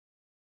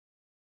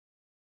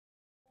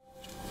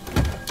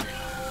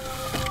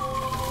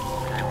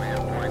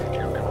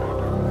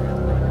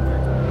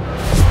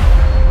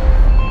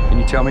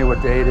tell me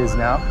what day it is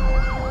now?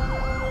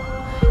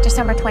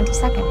 December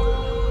 22nd,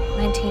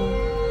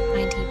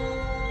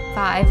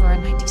 1995 or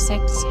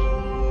 96.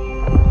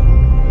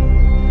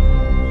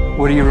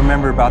 What do you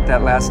remember about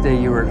that last day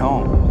you were at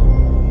home?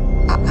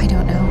 I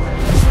don't know.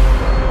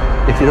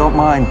 If you don't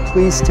mind,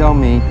 please tell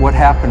me what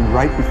happened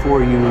right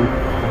before you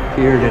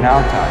appeared in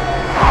our time.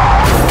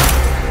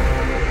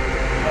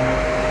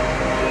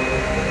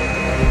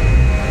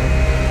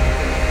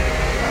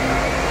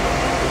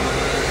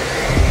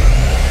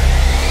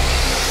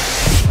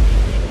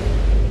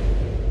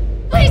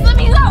 Please let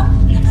me go!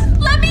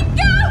 Let me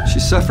go!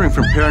 She's suffering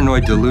from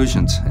paranoid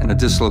delusions and a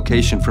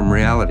dislocation from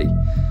reality.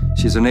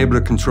 She's unable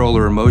to control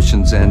her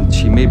emotions, and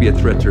she may be a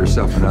threat to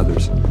herself and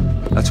others.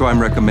 That's why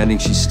I'm recommending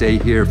she stay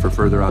here for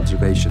further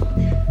observation.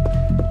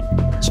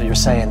 So you're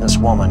saying this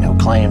woman who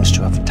claims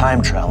to have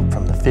time traveled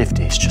from the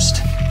 50s just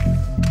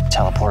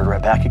teleported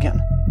right back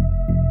again?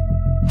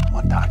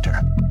 Look,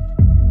 Doctor,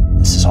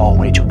 this is all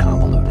way too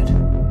convoluted.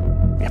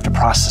 We have to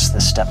process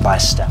this step by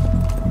step.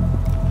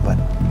 But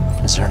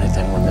is there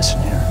anything we're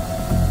missing here?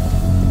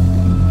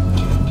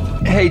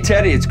 Hey,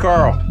 Teddy, it's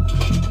Carl.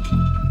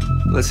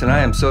 Listen, I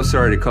am so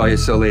sorry to call you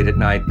so late at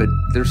night, but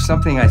there's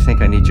something I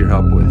think I need your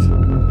help with.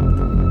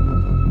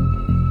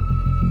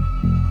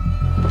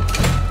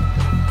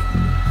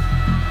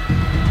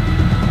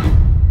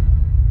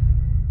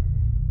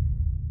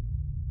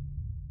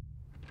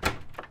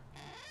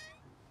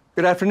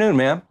 Good afternoon,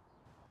 ma'am.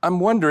 I'm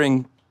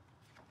wondering,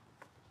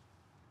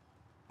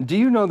 do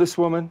you know this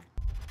woman?